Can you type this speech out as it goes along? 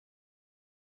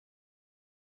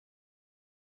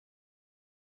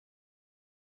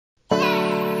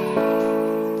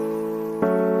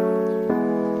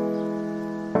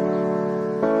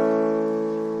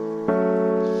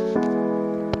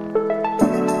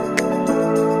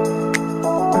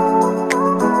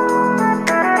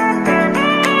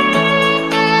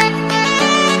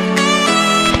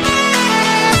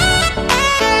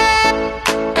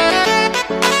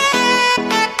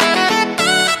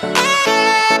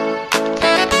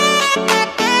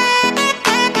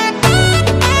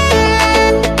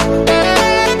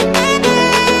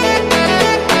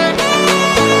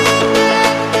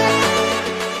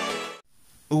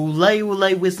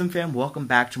Olay, Wisdom fam, welcome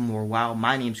back to more WoW.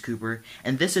 My name's Cooper,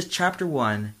 and this is Chapter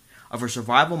 1 of our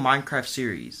Survival Minecraft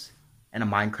series in a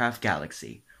Minecraft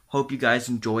galaxy. Hope you guys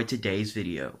enjoyed today's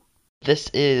video. This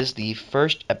is the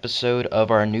first episode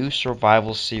of our new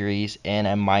survival series in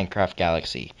a Minecraft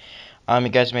galaxy. You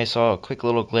guys may saw a quick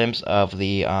little glimpse of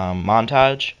the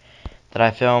montage that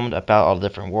I filmed about all the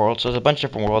different worlds. So there's a bunch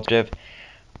of different worlds,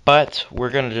 but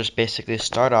we're going to just basically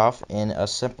start off in a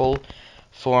simple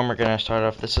form. We're gonna start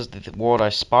off. This is the world I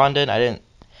spawned in.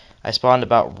 I spawned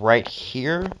about right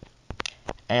here,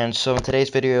 and so in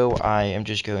today's video I am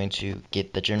just going to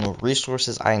get the general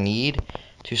resources I need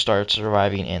to start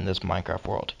surviving in this Minecraft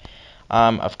world.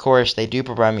 Of course they do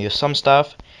provide me with some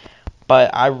stuff,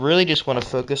 but I really just want to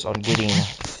focus on getting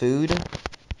food.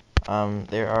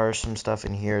 There are some stuff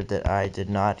in here that I did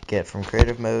not get from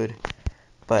creative mode,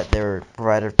 but they were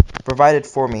provided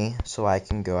for me so I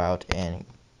can go out and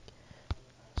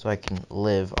so I can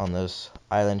live on this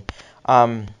island.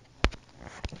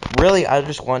 Really, I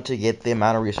just want to get the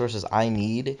amount of resources I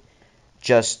need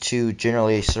just to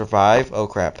generally survive. Oh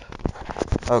crap.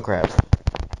 Oh crap.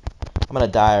 I'm gonna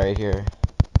die right here.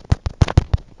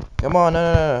 Come on,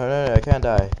 no, I can't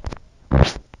die.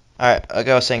 Alright, like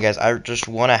I was saying, guys, I just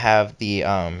want to have the,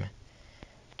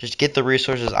 just get the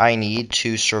resources I need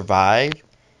to survive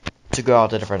to go out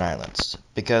to different islands,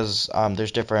 because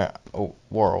there's different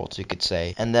worlds, you could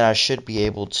say, and then I should be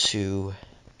able to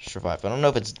survive. I don't know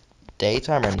if it's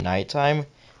daytime or nighttime.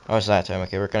 Oh, it's nighttime.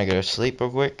 Okay, we're gonna go to sleep real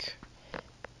quick.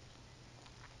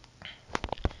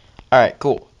 Alright,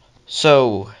 cool.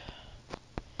 So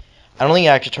I don't think it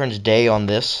actually turns day on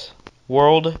this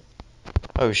world.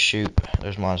 Oh shoot,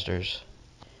 there's monsters.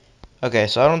 Okay,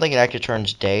 so I don't think it actually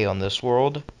turns day on this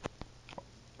world,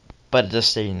 but it does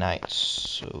stay night.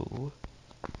 So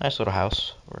nice little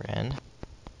house we're in.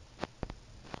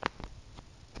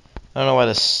 I don't know why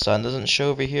the sun doesn't show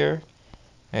over here.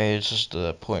 Maybe it's just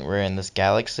the point we're in this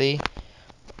galaxy.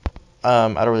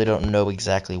 I don't know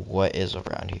exactly what is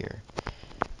around here.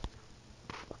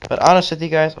 But honestly with you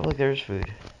guys, oh look, there's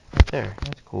food. Right there.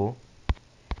 That's cool.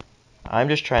 I'm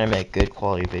just trying to make good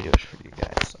quality videos for you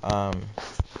guys.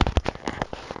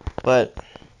 But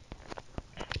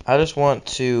I just want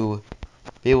to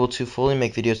be able to fully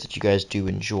make videos that you guys do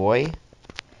enjoy.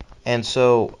 And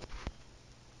so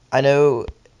I know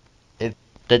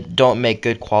that don't make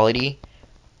good quality,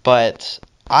 but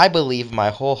I believe in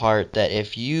my whole heart that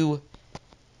if you,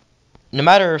 no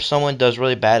matter if someone does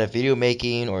really bad at video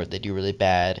making or they do really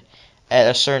bad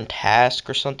at a certain task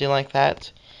or something like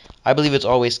that, I believe it's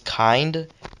always kind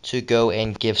to go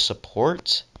and give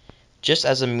support just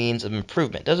as a means of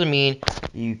improvement. Doesn't mean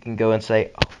you can go and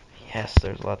say, oh yes,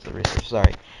 there's lots of research,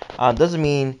 sorry. Doesn't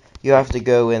mean you have to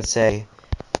go and say,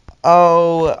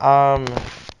 oh,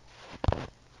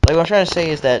 like what I'm trying to say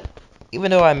is that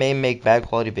even though I may make bad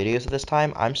quality videos at this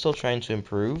time, I'm still trying to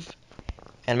improve.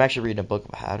 And I'm actually reading a book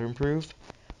about how to improve.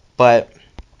 But,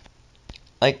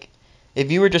 like, if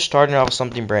you were just starting off with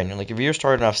something brand new, like if you were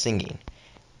starting off singing,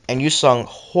 and you sung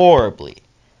horribly,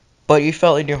 but you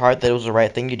felt in your heart that it was the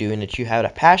right thing to do and that you had a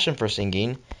passion for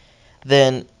singing,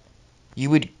 then you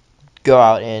would go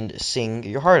out and sing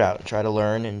your heart out and try to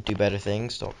learn and do better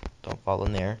things. Don't fall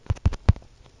in there.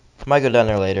 I might go down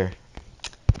there later.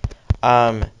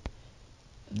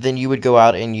 Then you would go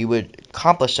out and you would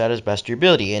accomplish that as best your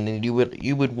ability, and then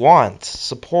you would want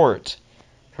support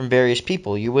from various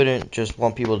people. You wouldn't just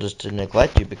want people just to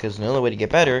neglect you, because the only way to get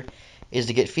better is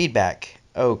to get feedback.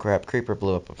 Oh crap, creeper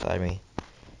blew up beside me.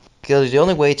 Because the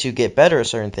only way to get better at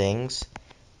certain things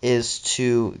is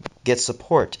to get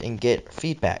support and get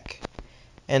feedback.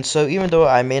 And so even though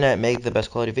I may not make the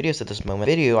best quality videos at this moment,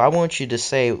 I want you to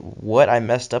say what I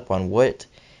messed up on. What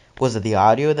was it, the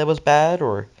audio that was bad,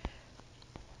 or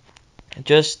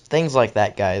just things like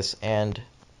that, guys. And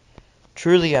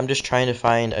truly, I'm just trying to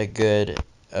find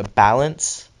a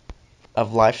balance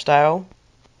of lifestyle.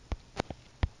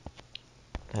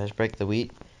 Let's break the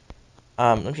wheat.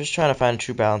 I'm just trying to find a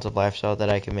true balance of lifestyle that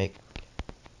I can make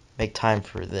time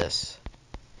for this.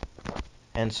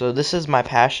 And so this is my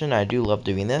passion. I do love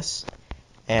doing this,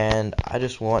 and I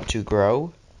just want to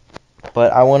grow.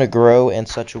 But I want to grow in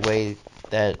such a way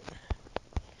that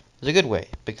is a good way,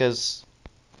 because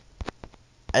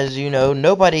as you know,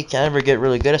 nobody can ever get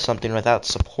really good at something without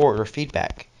support or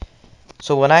feedback.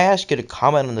 So when I ask you to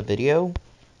comment on the video,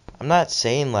 I'm not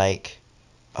saying like,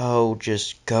 oh,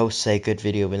 just go say good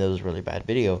video even though it was a really bad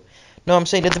video. No, I'm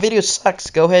saying if the video sucks,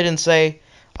 go ahead and say,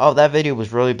 oh, that video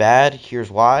was really bad, here's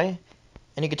why.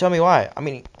 And you can tell me why. I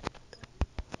mean,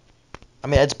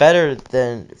 it's better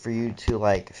than for you to,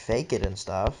 like, fake it and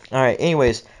stuff. Alright,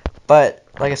 anyways, but,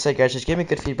 like I said, guys, just give me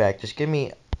good feedback. Just give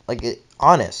me like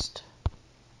honest.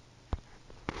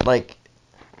 Like,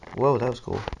 whoa, that was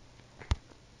cool.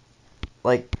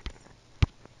 Like,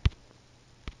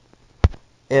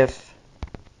 if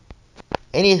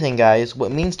anything, guys,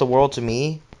 what means the world to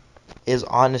me is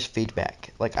honest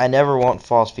feedback. Like, I never want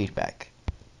false feedback.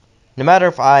 No matter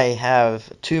if I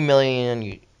have 2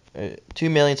 million, 2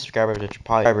 million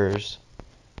subscribers,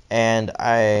 and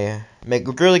I make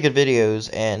really good videos,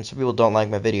 and some people don't like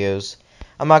my videos,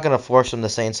 I'm not going to force them to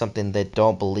say something they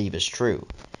don't believe is true.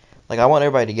 Like, I want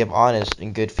everybody to give honest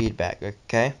and good feedback,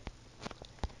 okay?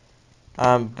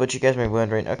 But you guys may be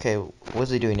wondering, okay,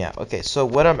 what's he doing now? Okay, so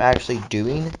what I'm actually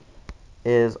doing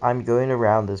is I'm going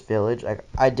around this village.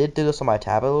 I did do this on my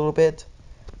tablet a little bit,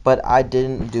 but I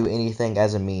didn't do anything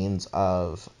as a means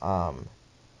of,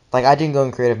 like, I didn't go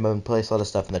in creative mode and place a lot of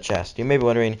stuff in the chest. You may be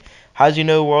wondering, how do you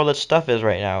know where all that stuff is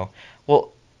right now?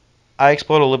 Well, I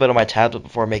explored a little bit on my tablet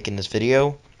before making this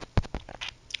video,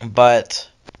 but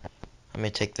let me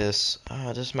take this.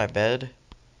 This is my bed.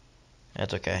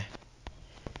 That's okay.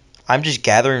 I'm just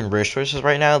gathering resources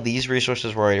right now. These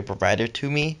resources were already provided to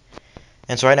me.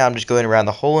 And so right now I'm just going around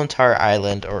the whole entire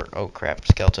island, or, oh crap,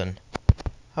 skeleton.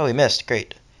 Oh, we missed,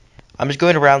 great. I'm just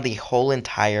going around the whole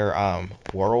entire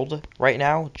world right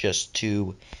now, just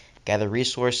to gather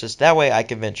resources. That way I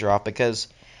can venture off, because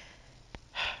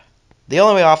the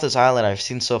only way off this island I've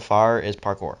seen so far is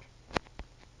parkour.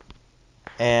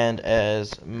 And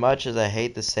as much as I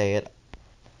hate to say it,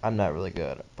 I'm not really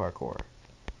good at parkour.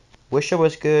 Wish I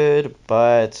was good,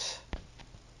 but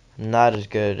not as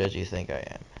good as you think I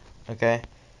am. Okay?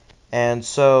 And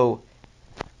so,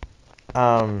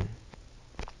 there's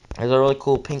a really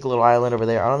cool pink little island over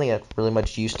there. I don't think I really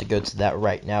much use to go to that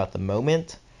right now at the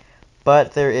moment.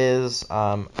 But there is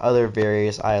other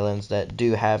various islands that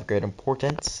do have great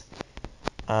importance.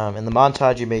 In the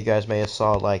montage, you guys may have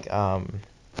saw, like,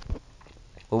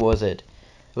 what was it?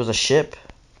 It was a ship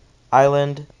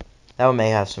island. That one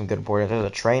may have some good importance. There's a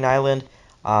train island.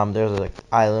 There's an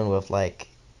island with, like,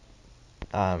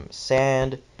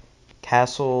 sand,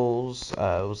 castles. It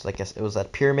was like it was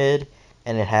that pyramid,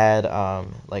 and it had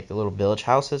like the little village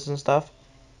houses and stuff.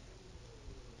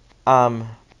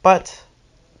 But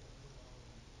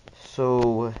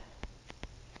so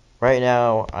right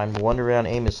now I'm wandering around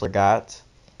aimlessly. I'm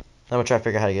gonna try to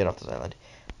figure out how to get off this island.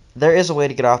 There is a way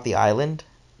to get off the island,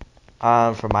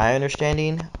 from my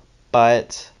understanding,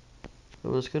 but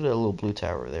let's go to a little blue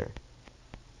tower over there.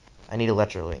 I need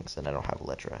Electra links, and I don't have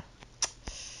Electra.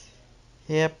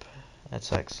 Yep, that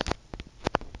sucks.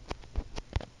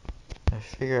 I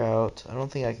figure out. I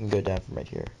don't think I can go down from right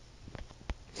here.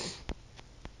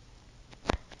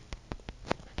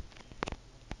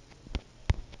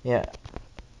 Yeah.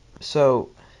 So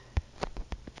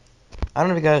I don't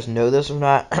know if you guys know this or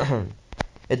not.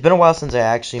 It's been a while since I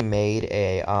actually made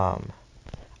a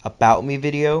about me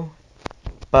video,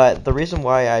 but the reason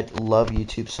why I love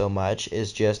YouTube so much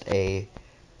is just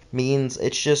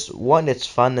it's just, one, it's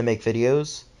fun to make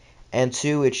videos, and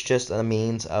two, it's just a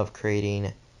means of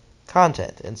creating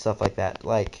content and stuff like that.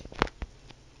 Like,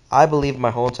 I believe in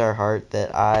my whole entire heart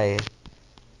that I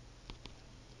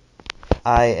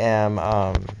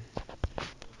am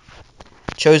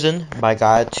chosen by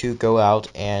God to go out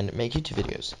and make YouTube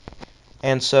videos.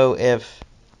 And so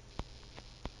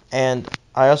and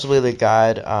I also believe that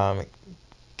God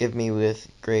give me with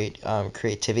great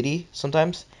creativity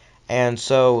sometimes. And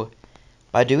so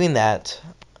by doing that,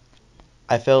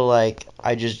 I feel like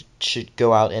I just should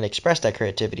go out and express that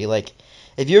creativity. Like,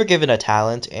 if you were given a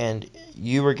talent, and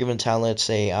you were given talent,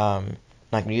 say, not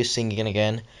going to use singing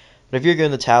again, but if you're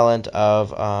given the talent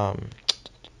of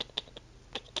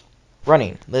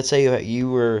running, let's say you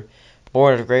were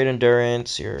born with great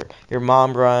endurance, your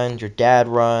mom runs, your dad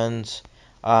runs,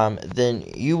 then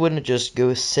you wouldn't just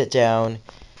go sit down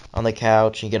on the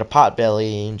couch and get a pot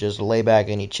belly and just lay back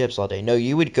and eat chips all day. No,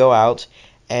 you would go out,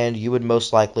 and you would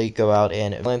most likely go out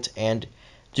and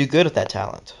do good with that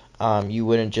talent. You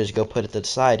wouldn't just go put it to the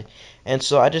side. And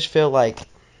so I just feel like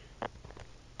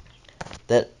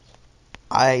that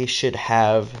I should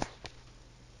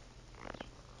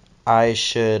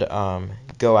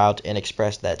go out and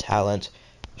express that talent.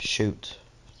 Shoot.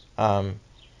 That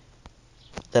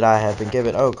I have been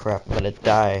given. Oh crap, I'm gonna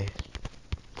die.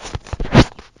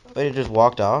 But it just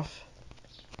walked off.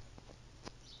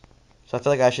 So I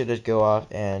feel like I should just go off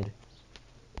and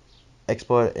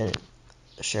explore and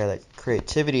share that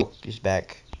creativity. He's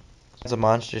back. There's a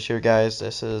monsters here, guys.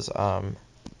 This is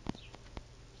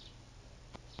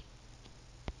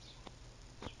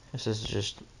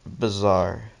just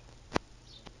bizarre.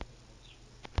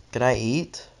 Can I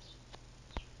eat?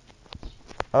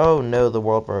 Oh no, the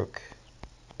world broke.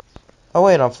 Oh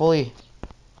wait, I'm fully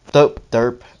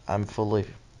derp. I'm fully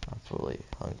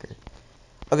hungry.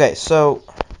 Okay, so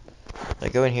I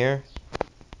go in here.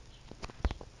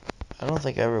 I don't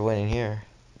think I ever went in here.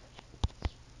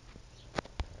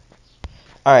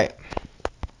 All right.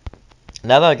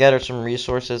 Now that I gathered some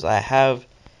resources, I have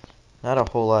not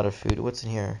a whole lot of food. What's in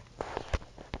here?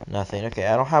 Nothing. Okay,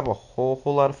 I don't have a whole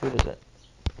lot of food, is it?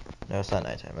 No, it's not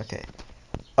nighttime. Okay.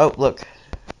 Oh, look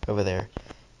over there.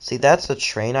 See, that's a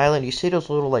train island. You see those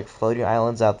little like floating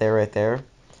islands out there, right there?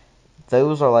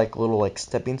 Those are like little like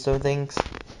stepping stone things.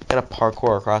 Gotta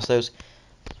parkour across those.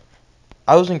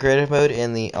 I was in creative mode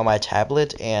in the on my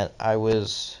tablet, and I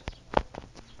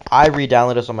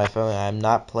re-downloaded this on my phone. I'm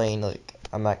not playing, like,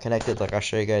 I'm not connected. Like, I'll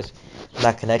show you guys. I'm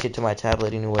not connected to my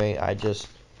tablet anyway.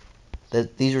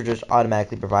 These are just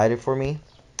automatically provided for me.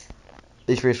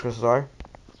 These resources are.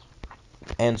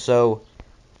 And so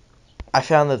I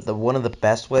found that one of the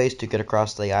best ways to get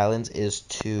across the islands is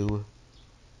to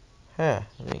one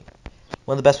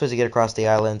of the best ways to get across the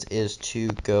islands is to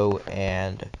go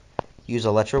and use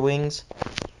Electro Wings.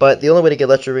 But the only way to get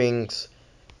Electro Wings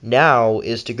now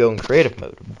is to go in creative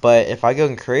mode. But if I go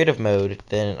in creative mode,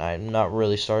 then I'm not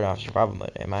really starting off survival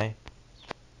mode, am I?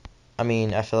 I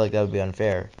mean, I feel like that would be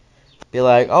unfair. Be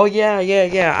like, oh yeah,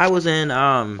 I was in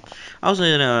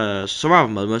survival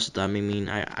mode most of the time. I mean,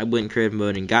 I went in creative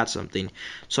mode and got something.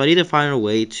 So I need to find a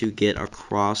way to get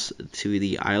across to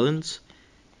the islands.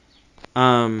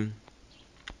 The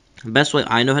best way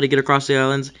I know how to get across the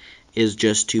islands is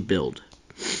just to build.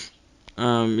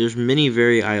 There's many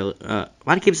why do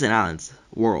I keep saying islands?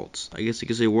 Worlds. I guess you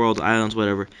could say worlds, islands,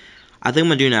 whatever. I think I'm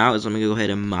gonna do now is I'm gonna go ahead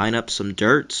and mine up some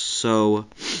dirt. So,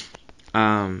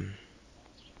 let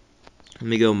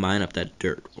me go mine up that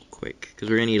dirt real quick because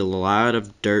we're gonna need a lot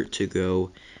of dirt to go.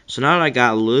 So now that I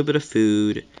got a little bit of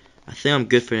food, I think I'm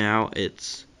good for now.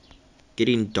 It's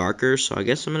getting darker, so I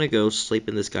guess I'm gonna go sleep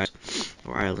in this guy's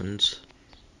or islands.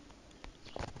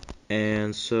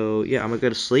 And so yeah, I'm gonna go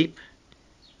to sleep.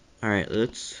 All right,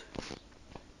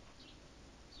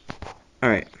 All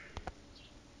right.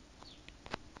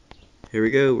 Here we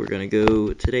go. We're gonna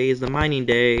go. Today is the mining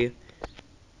day.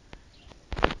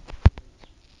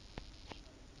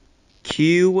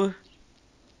 Cue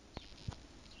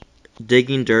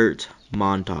digging dirt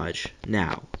montage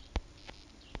now.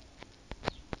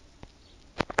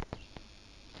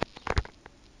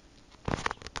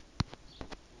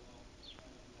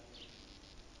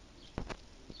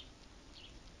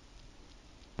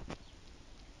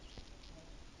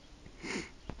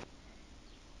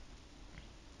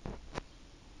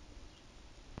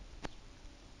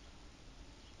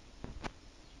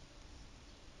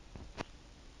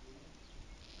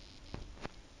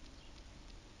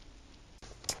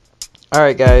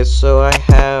 Alright guys, so I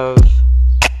have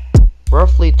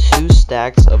roughly 2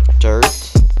 stacks of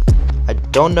dirt. I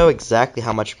don't know exactly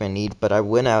how much I'm going to need, but I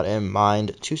went out and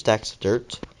mined 2 stacks of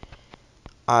dirt.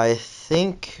 I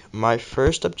think my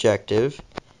first objective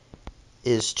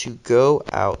is to go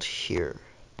out here.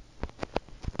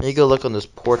 Let me go look on this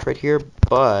porch right here,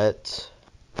 but...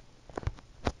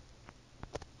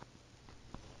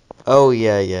 Oh,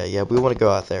 yeah, we want to go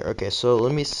out there. Okay, so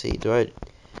let me see.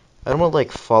 I don't want to,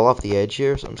 like, fall off the edge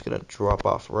here, so I'm just going to drop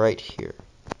off right here.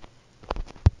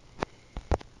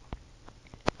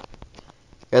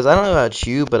 Guys, I don't know about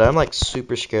you, but I'm, like,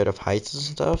 super scared of heights and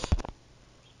stuff.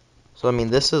 So, I mean,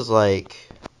 this is, like,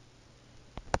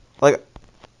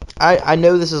 I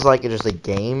know this is, like, just a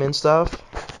game and stuff.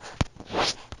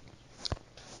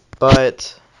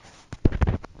 But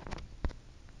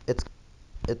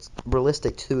it's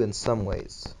realistic, too, in some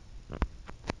ways.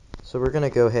 So, we're going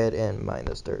to go ahead and mine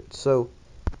this dirt. So,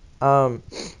 I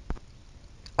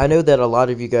know that a lot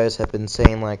of you guys have been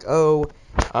saying, like, oh,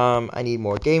 I need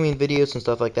more gaming videos and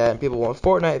stuff like that, and people want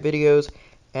Fortnite videos,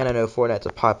 and I know Fortnite's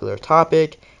a popular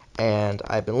topic, and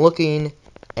I've been looking,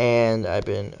 and I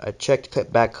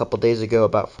checked back a couple days ago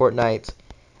about Fortnite,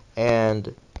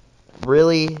 and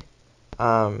really,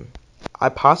 I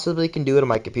possibly can do it on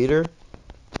my computer,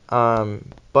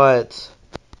 but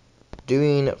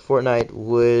doing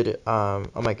Fortnite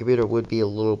on my computer would be a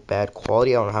little bad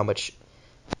quality. I don't know how much,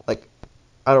 like,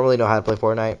 I don't really know how to play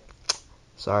Fortnite.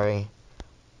 Sorry.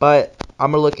 But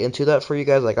I'm going to look into that for you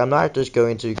guys. Like, I'm not just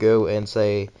going to go and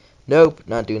say, nope,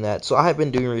 not doing that. So I have been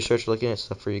doing research, looking at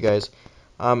stuff for you guys.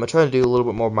 I'm trying to do a little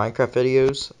bit more Minecraft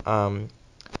videos. Don't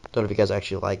know if you guys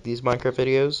actually like these Minecraft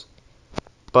videos.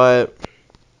 But,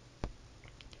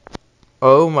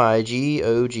 oh my G.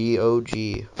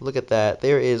 Look at that.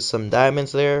 There is some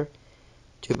diamonds there.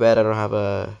 Too bad I don't have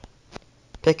a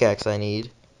pickaxe I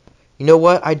need. You know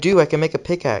what? I do. I can make a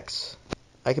pickaxe.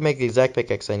 I can make the exact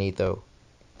pickaxe I need, though.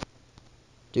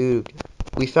 Dude,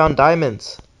 we found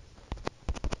diamonds.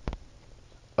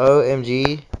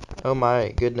 OMG. Oh my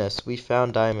goodness, we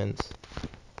found diamonds.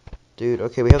 Dude,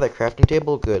 okay, we have that crafting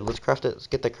table. Good. Let's craft it. Let's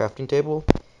get that crafting table.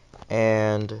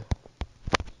 And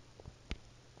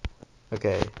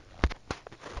okay.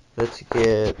 Let's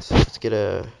get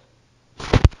that,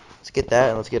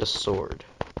 and let's get a sword.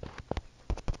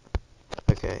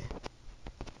 Okay.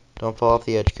 Don't fall off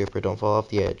the edge, Cooper. Don't fall off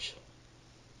the edge.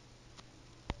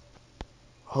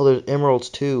 Oh, there's emeralds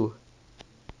too.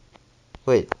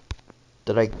 Wait,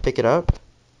 did I pick it up?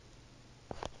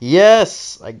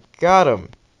 Yes! I got them.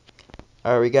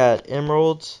 Alright, we got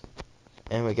emeralds,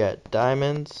 and we got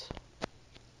diamonds.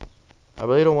 I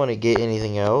really don't want to get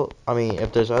anything out. I mean,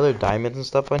 if there's other diamonds and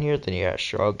stuff on here, then yeah,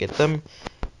 sure, I'll get them.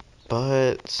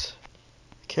 But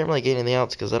I can't really get anything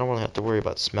else because I don't want to have to worry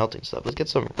about smelting stuff. Let's get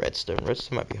some redstone.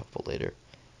 Redstone might be helpful later.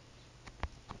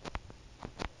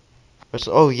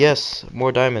 Oh, yes,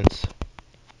 more diamonds.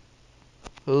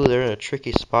 Ooh, they're in a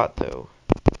tricky spot, though.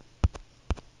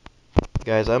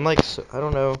 Guys, I'm like, I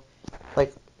don't know.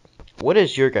 Like, what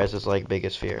is your guys' like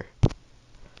biggest fear?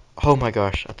 Oh my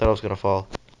gosh, I thought I was gonna fall.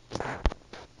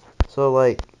 So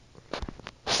like,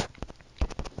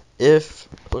 if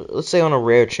let's say on a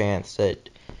rare chance that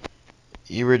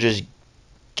you were just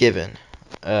given,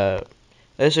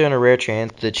 let's say on a rare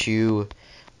chance that you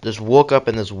just woke up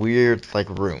in this weird like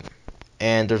room,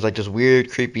 and there's like this weird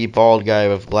creepy bald guy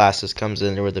with glasses comes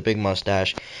in there with a big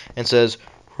mustache and says,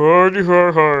 "Hi,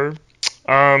 hi, hi."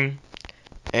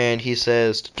 And he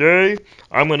says, "Today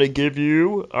I'm gonna give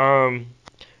you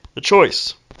the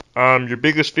choice. Your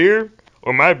biggest fear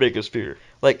or my biggest fear."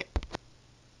 Like,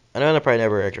 I know that probably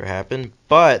never actually happened,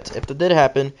 but if it did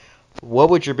happen, what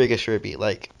would your biggest fear be?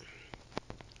 Like,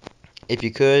 if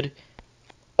you could.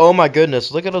 Oh my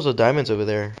goodness, look at those diamonds over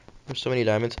there. There's so many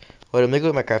diamonds. Wait, let me go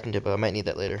with my crafting table. I might need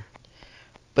that later.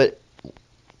 But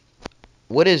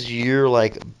what is your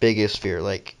like biggest fear?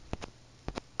 Like,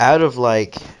 out of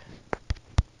like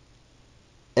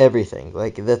everything,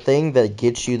 like the thing that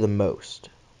gets you the most.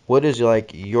 What is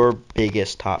like your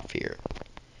biggest top fear?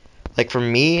 Like for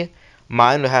me,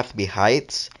 mine would have to be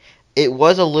heights. It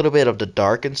was a little bit of the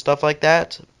dark and stuff like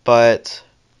that, but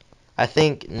I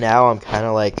think now I'm kind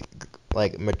of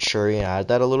like maturing out of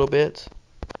that a little bit.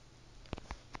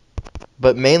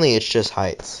 But mainly it's just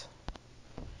heights.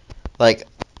 Like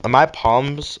my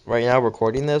palms right now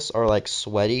recording this are like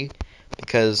sweaty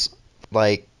because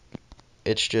like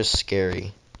it's just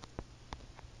scary.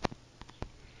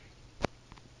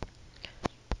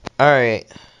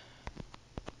 Alright.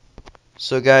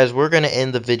 So guys, we're going to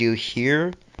end the video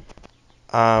here.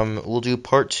 We'll do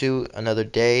part 2 another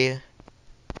day.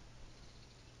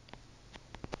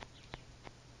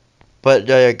 But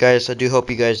guys, I do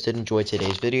hope you guys did enjoy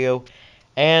today's video.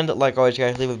 And like always,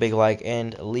 guys, leave a big like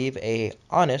and leave a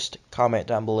honest comment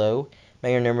down below.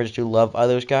 May your numbers to love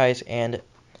others, guys. And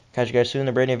catch you guys soon in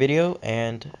a brand new video.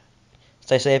 And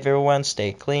stay safe, everyone.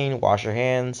 Stay clean. Wash your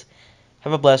hands.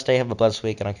 Have a blessed day. Have a blessed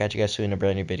week. And I'll catch you guys soon in a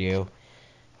brand new video.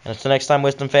 And until next time,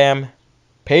 Wisdom Fam.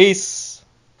 Peace.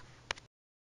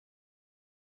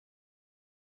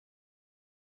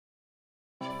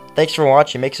 Thanks for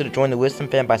watching. Make sure to join the Wisdom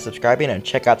Fam by subscribing and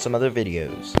check out some other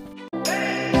videos.